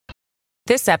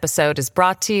This episode is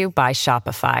brought to you by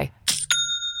Shopify.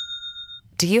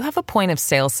 Do you have a point of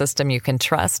sale system you can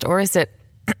trust, or is it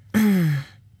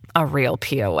a real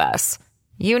POS?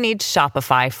 You need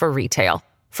Shopify for retail.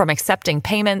 From accepting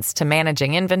payments to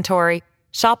managing inventory,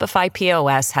 Shopify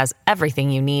POS has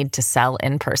everything you need to sell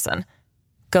in person.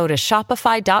 Go to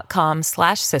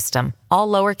shopify.com/system, all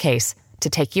lowercase, to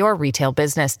take your retail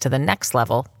business to the next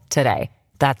level today.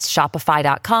 That's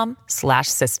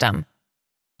shopify.com/system.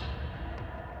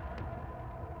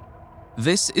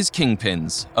 This is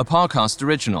Kingpins, a Parcast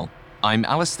original. I'm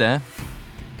Alistair.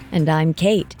 And I'm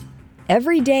Kate.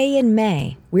 Every day in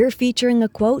May, we're featuring a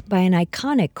quote by an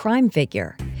iconic crime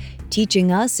figure,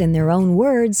 teaching us in their own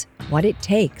words what it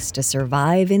takes to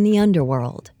survive in the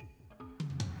underworld.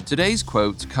 Today's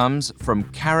quote comes from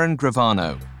Karen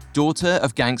Gravano, daughter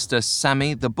of gangster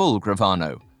Sammy the Bull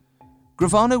Gravano.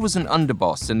 Gravano was an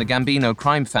underboss in the Gambino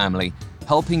crime family,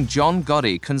 helping John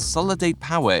Gotti consolidate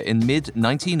power in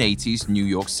mid-1980s New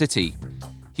York City.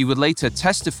 He would later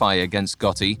testify against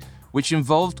Gotti, which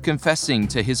involved confessing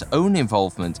to his own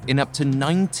involvement in up to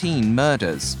 19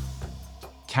 murders.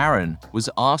 Karen was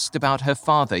asked about her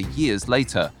father years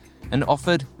later and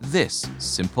offered this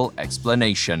simple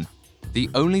explanation. The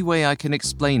only way I can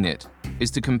explain it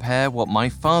is to compare what my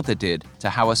father did to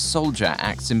how a soldier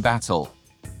acts in battle.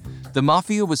 The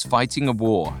mafia was fighting a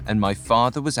war, and my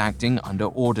father was acting under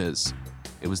orders.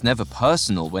 It was never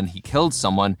personal when he killed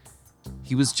someone.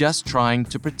 He was just trying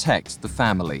to protect the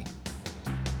family.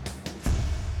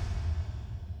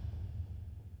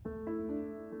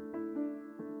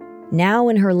 Now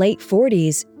in her late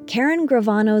 40s, Karen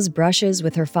Gravano's brushes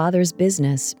with her father's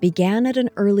business began at an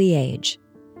early age.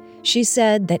 She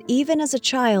said that even as a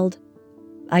child,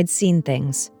 I'd seen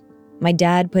things. My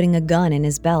dad putting a gun in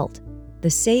his belt, the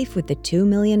safe with the $2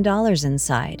 million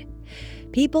inside,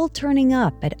 people turning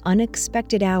up at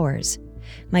unexpected hours,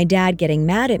 my dad getting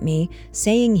mad at me,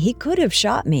 saying he could have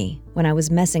shot me when I was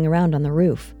messing around on the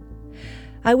roof.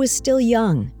 I was still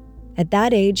young. At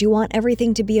that age, you want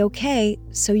everything to be okay,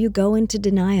 so you go into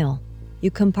denial. You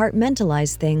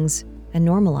compartmentalize things and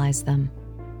normalize them.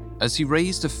 As he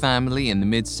raised a family in the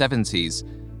mid-70s,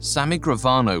 Sammy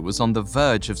Gravano was on the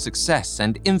verge of success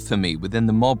and infamy within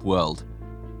the mob world.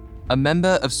 A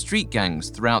member of street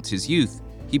gangs throughout his youth,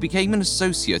 he became an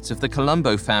associate of the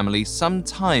Colombo family some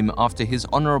time after his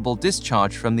honorable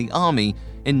discharge from the army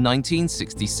in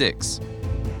 1966.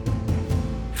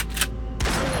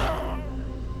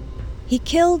 He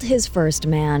killed his first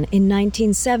man in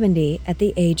 1970 at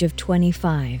the age of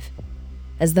 25.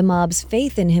 As the mob's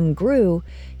faith in him grew,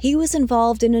 he was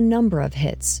involved in a number of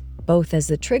hits, both as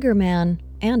the trigger man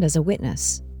and as a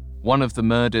witness. One of the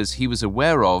murders he was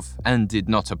aware of and did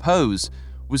not oppose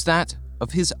was that of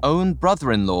his own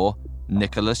brother-in-law,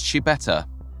 Nicholas Schibetta.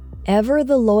 Ever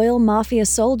the loyal mafia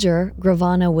soldier,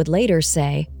 Gravano would later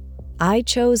say, "I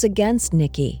chose against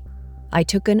Nicky. I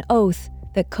took an oath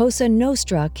that Cosa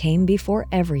Nostra came before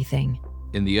everything."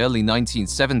 In the early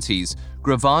 1970s,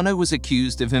 Gravano was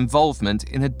accused of involvement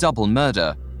in a double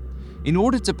murder. In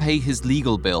order to pay his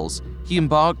legal bills, he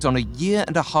embarked on a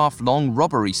year-and-a-half-long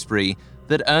robbery spree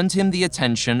that earned him the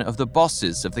attention of the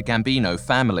bosses of the Gambino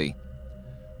family.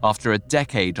 After a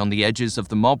decade on the edges of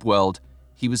the mob world,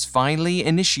 he was finally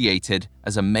initiated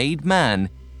as a made man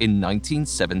in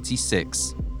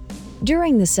 1976.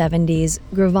 During the 70s,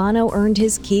 Gravano earned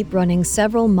his keep running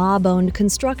several mob-owned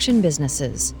construction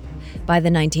businesses. By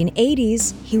the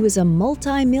 1980s, he was a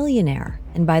multi-millionaire,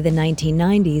 and by the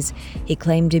 1990s, he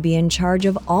claimed to be in charge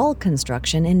of all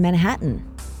construction in Manhattan.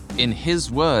 In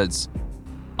his words,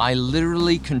 "I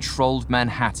literally controlled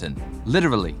Manhattan.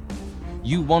 Literally.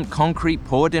 You want concrete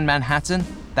poured in Manhattan?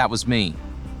 That was me.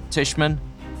 Tishman,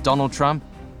 Donald Trump,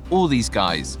 all these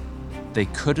guys. They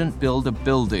couldn't build a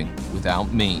building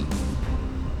without me."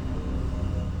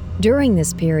 During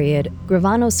this period,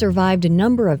 Gravano survived a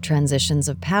number of transitions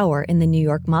of power in the New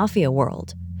York mafia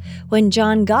world. When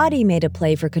John Gotti made a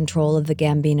play for control of the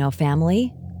Gambino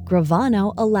family,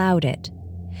 Gravano allowed it.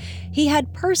 He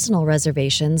had personal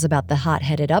reservations about the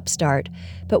hot-headed upstart,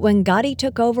 but when Gotti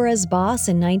took over as boss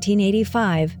in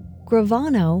 1985,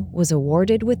 Gravano was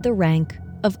awarded with the rank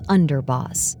of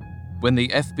underboss. When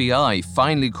the FBI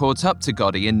finally caught up to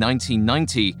Gotti in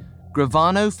 1990,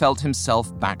 Gravano felt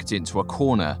himself backed into a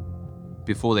corner.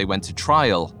 Before they went to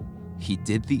trial, he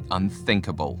did the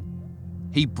unthinkable.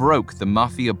 He broke the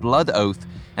mafia blood oath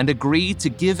and agreed to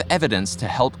give evidence to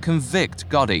help convict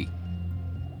Gotti.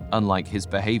 Unlike his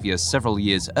behavior several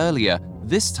years earlier,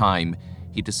 this time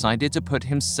he decided to put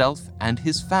himself and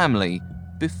his family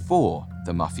before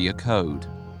the mafia code.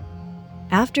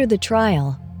 After the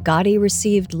trial, Gotti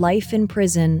received life in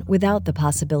prison without the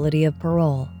possibility of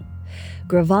parole.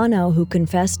 Gravano, who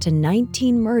confessed to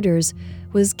 19 murders,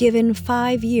 was given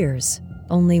 5 years,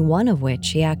 only one of which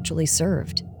he actually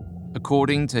served.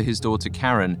 According to his daughter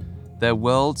Karen, their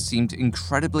world seemed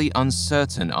incredibly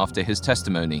uncertain after his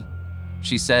testimony.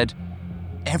 She said,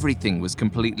 "Everything was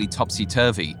completely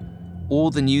topsy-turvy.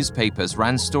 All the newspapers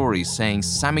ran stories saying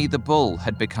Sammy the Bull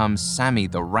had become Sammy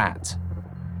the Rat."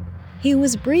 He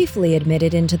was briefly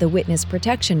admitted into the witness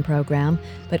protection program,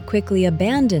 but quickly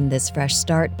abandoned this fresh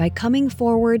start by coming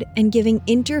forward and giving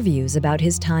interviews about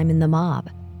his time in the mob.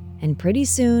 And pretty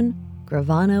soon,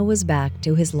 Gravano was back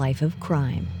to his life of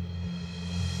crime.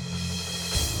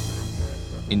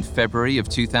 In February of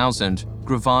 2000,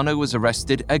 Gravano was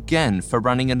arrested again for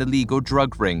running an illegal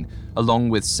drug ring, along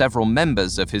with several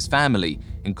members of his family,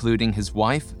 including his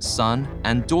wife, son,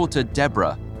 and daughter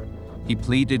Deborah. He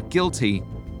pleaded guilty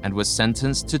and was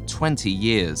sentenced to 20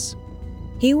 years.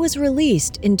 He was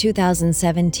released in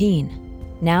 2017.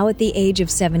 Now at the age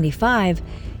of 75,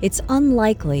 it's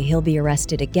unlikely he'll be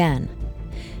arrested again.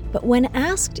 But when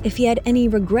asked if he had any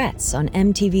regrets on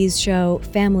MTV's show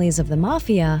Families of the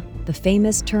Mafia, the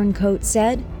famous turncoat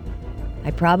said,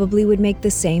 "I probably would make the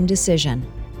same decision.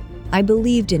 I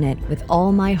believed in it with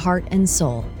all my heart and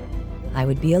soul. I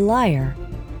would be a liar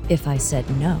if I said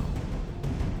no."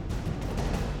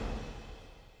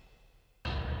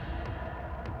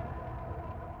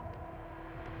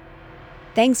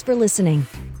 Thanks for listening.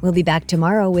 We'll be back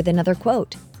tomorrow with another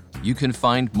quote. You can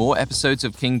find more episodes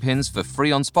of Kingpins for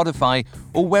free on Spotify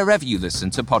or wherever you listen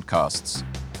to podcasts.